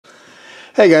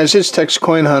Hey guys, it's Tex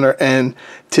Coin Hunter, and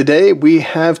today we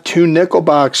have two nickel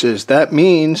boxes. That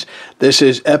means this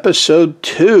is episode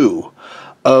 2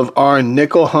 of our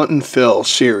Nickel Hunt and Fill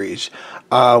series.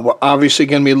 We're obviously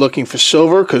going to be looking for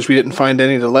silver because we didn't find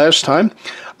any the last time.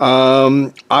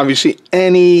 Obviously,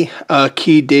 any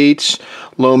key dates,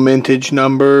 low mintage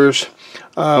numbers.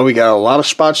 We got a lot of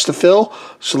spots to fill,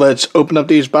 so let's open up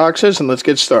these boxes and let's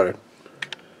get started.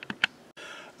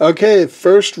 Okay,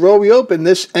 first roll we open,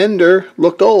 this ender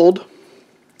looked old.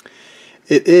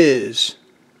 It is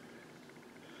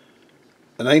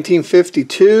a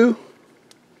 1952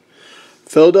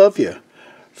 Philadelphia.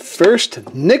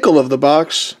 First nickel of the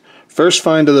box, first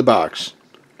find of the box.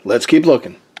 Let's keep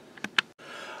looking.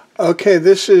 Okay,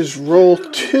 this is roll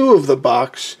 2 of the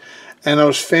box, and I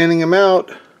was fanning them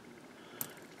out,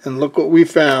 and look what we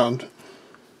found.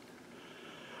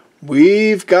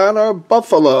 We've got our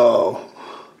Buffalo.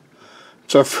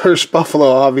 It's our first Buffalo,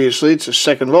 obviously. It's a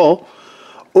second roll.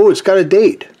 Oh, it's got a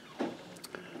date.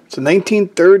 It's a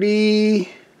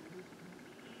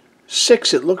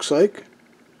 1936, it looks like.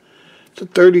 It's a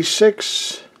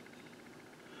 36.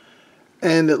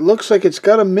 And it looks like it's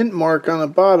got a mint mark on the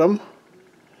bottom.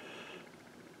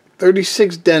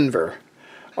 36 Denver.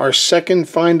 Our second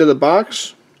find of the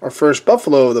box. Our first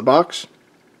Buffalo of the box.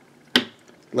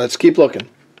 Let's keep looking.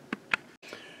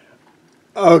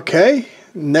 Okay.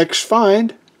 Next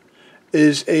find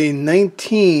is a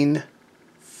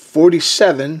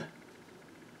 1947.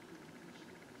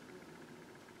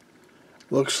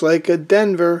 Looks like a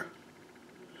Denver.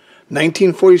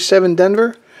 1947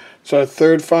 Denver. It's our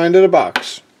third find of the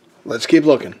box. Let's keep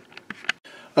looking.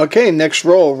 Okay, next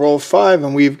roll, roll 5,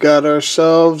 and we've got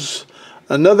ourselves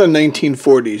another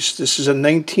 1940s. This is a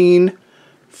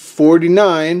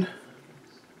 1949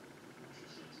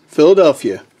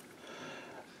 Philadelphia.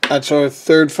 That's our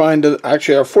third find,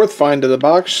 actually our fourth find of the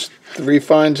box. 3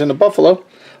 finds in a Buffalo.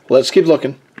 Let's keep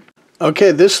looking.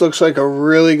 Okay, this looks like a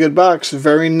really good box.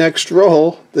 Very next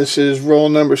roll. This is roll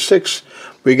number 6.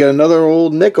 We got another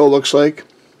old nickel, looks like.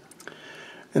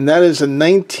 And that is a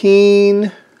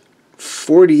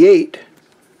 1948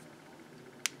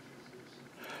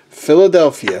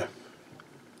 Philadelphia.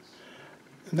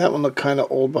 And that one looked kind of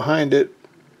old behind it.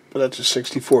 But that's a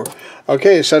 64.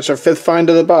 Okay, so that's our 5th find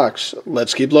of the box.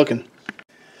 Let's keep looking.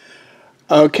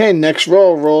 Okay, next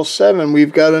roll, roll 7.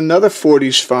 We've got another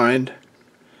 40s find.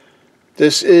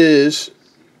 This is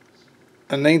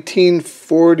a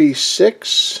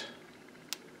 1946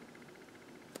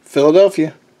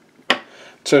 Philadelphia.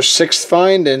 It's our 6th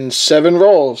find in 7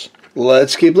 rolls.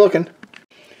 Let's keep looking.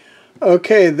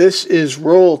 Okay, this is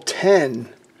roll 10.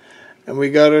 And we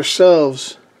got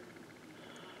ourselves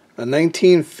a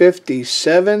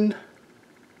 1957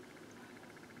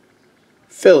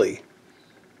 Philly.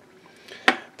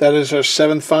 That is our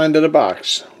 7th find of the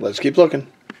box. Let's keep looking.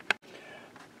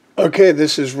 Okay,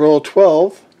 this is roll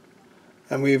 12.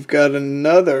 And we've got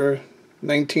another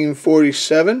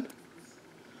 1947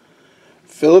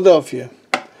 Philadelphia.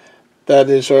 That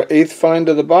is our 8th find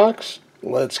of the box.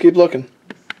 Let's keep looking.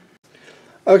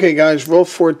 Okay, guys, roll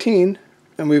 14.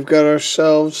 And we've got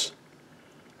ourselves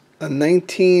a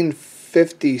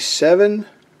 1957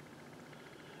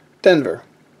 Denver.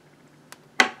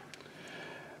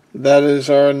 That is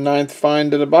our 9th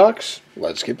find of the box.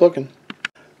 Let's keep looking.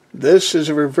 This is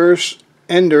a reverse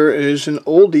ender. It is an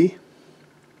oldie.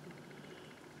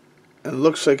 It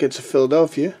looks like it's a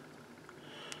Philadelphia.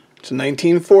 It's a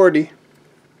 1940.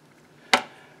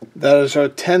 That is our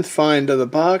 10th find of the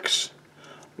box.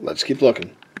 Let's keep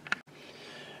looking.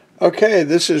 Okay,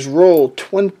 this is roll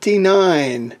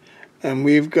 29. And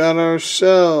we've got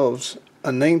ourselves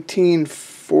a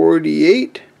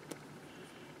 1948.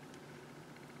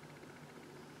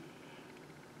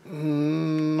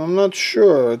 I'm not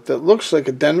sure. That looks like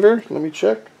a Denver. Let me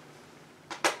check.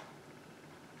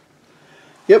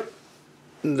 Yep.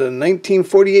 The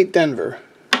 1948 Denver.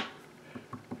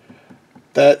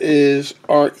 That is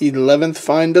our 11th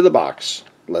find of the box.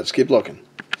 Let's keep looking.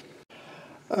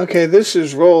 Okay, this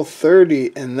is roll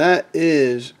 30, and that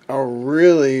is a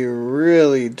really,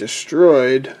 really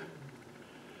destroyed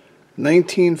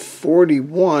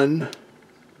 1941.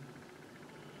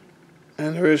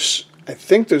 And there is, I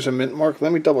think there's a mint mark.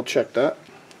 Let me double check that.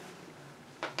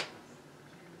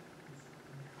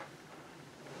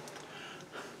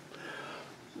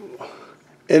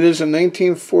 It is a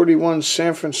 1941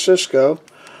 San Francisco.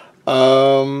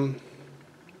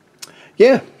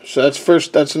 Yeah, so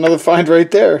that's another find right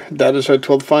there. That is our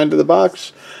 12th find of the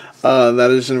box.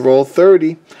 That is in roll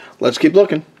 30. Let's keep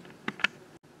looking.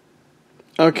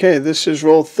 Okay, this is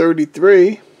roll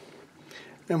 33.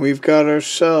 And we've got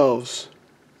ourselves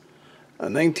a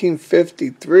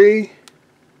 1953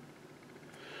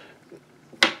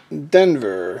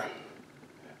 Denver.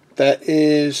 That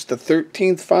is the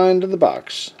 13th find of the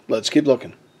box. Let's keep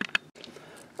looking.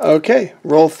 Okay,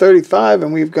 roll 35,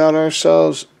 and we've got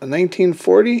ourselves a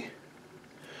 1940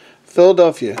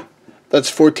 Philadelphia. That's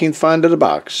 14th find of the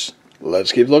box.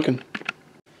 Let's keep looking.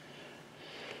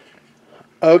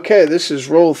 Okay, this is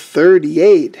roll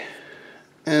 38,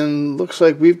 and looks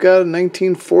like we've got a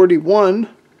 1941.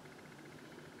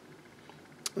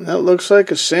 And that looks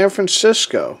like a San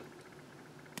Francisco.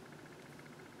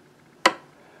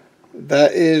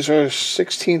 That is our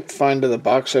 16th find of the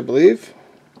box, I believe.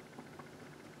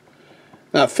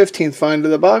 Now 15th find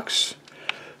of the box.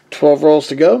 12 rolls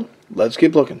to go. Let's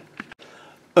keep looking.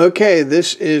 Okay,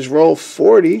 this is roll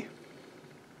 40.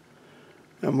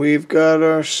 And we've got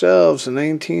ourselves a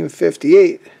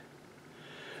 1958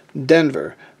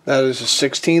 Denver. That is the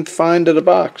 16th find of the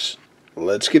box.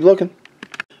 Let's keep looking.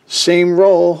 Same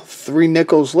roll, 3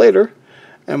 nickels later.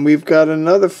 And we've got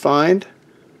another find.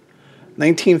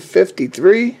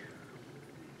 1953,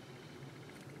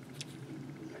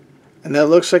 and that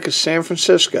looks like a San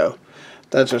Francisco.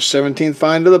 That's our 17th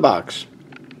find of the box.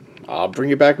 I'll bring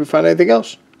you back if we find anything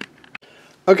else.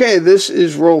 Okay, this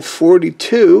is roll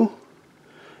 42,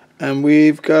 and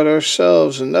we've got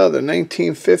ourselves another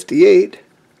 1958,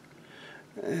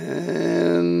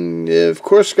 and of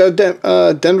course got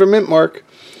Denver mint mark.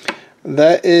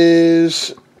 That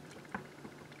is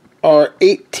our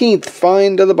 18th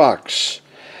find of the box.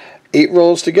 8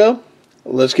 rolls to go.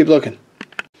 Let's keep looking.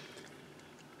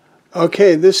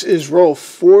 Okay, this is roll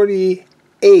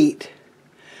 48,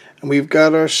 and we've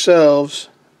got ourselves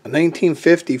a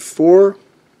 1954,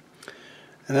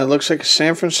 and that looks like a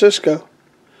San Francisco.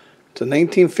 It's a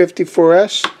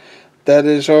 1954S. That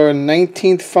is our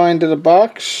 19th find of the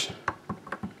box.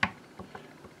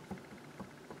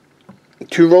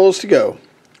 2 rolls to go.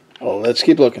 Let's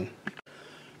keep looking.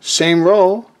 Same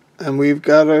roll, and we've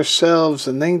got ourselves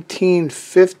a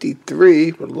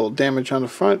 1953 with a little damage on the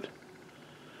front.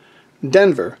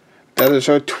 Denver. That is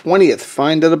our 20th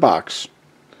find of the box.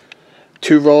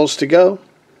 2 rolls to go.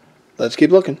 Let's keep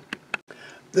looking.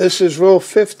 This is roll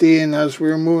 50, and as we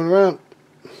were moving around,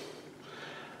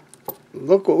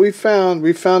 look what we found.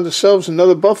 We found ourselves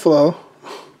another Buffalo,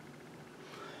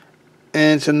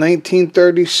 and it's a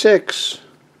 1936.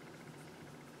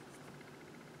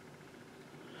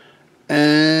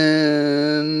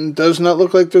 And does not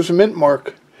look like there's a mint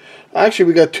mark. Actually,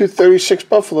 we got 2 36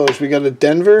 Buffaloes. We got a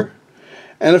Denver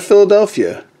and a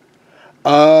Philadelphia.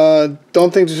 Don't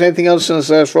think there's anything else in this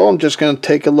last roll. I'm just going to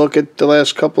take a look at the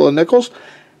last couple of nickels,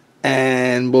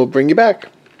 and we'll bring you back.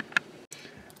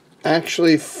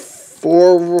 Actually,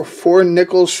 four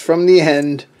nickels from the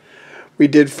end. We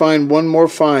did find one more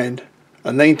find.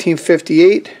 A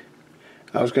 1958.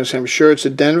 I was going to say I'm sure it's a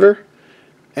Denver,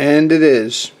 and it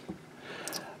is.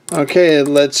 Okay,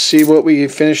 let's see what we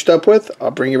finished up with. I'll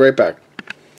bring you right back.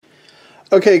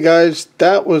 Okay, guys,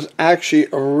 that was actually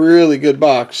a really good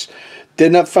box.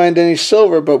 Did not find any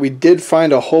silver, but we did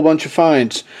find a whole bunch of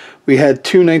finds. We had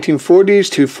 2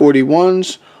 1940s, 2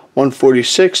 41s,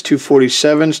 146, 2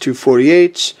 47s, 2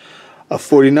 48s, a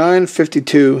 49,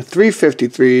 52, 3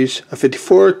 53s, a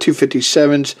 54, 2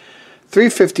 57s, 3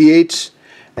 58s,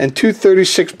 and 2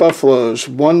 36 Buffaloes.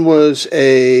 One was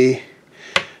a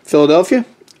Philadelphia,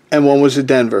 and one was a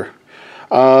Denver.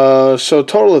 So a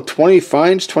total of 20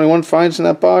 finds, 21 finds in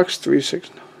that box. 3, 6,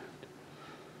 9.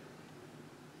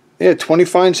 Yeah, 20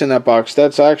 finds in that box.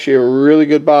 That's actually a really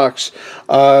good box.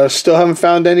 Still haven't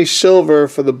found any silver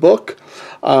for the book.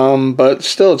 But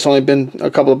still, it's only been a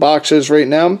couple of boxes right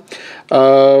now.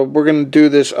 We're going to do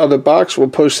this other box. We'll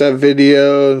post that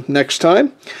video next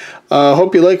time.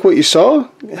 Hope you like what you saw.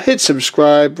 Hit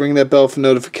subscribe, ring that bell for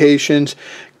notifications.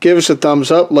 Give us a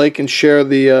thumbs up, like, and share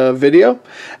the video.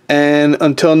 And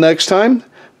until next time,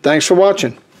 thanks for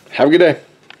watching. Have a good day.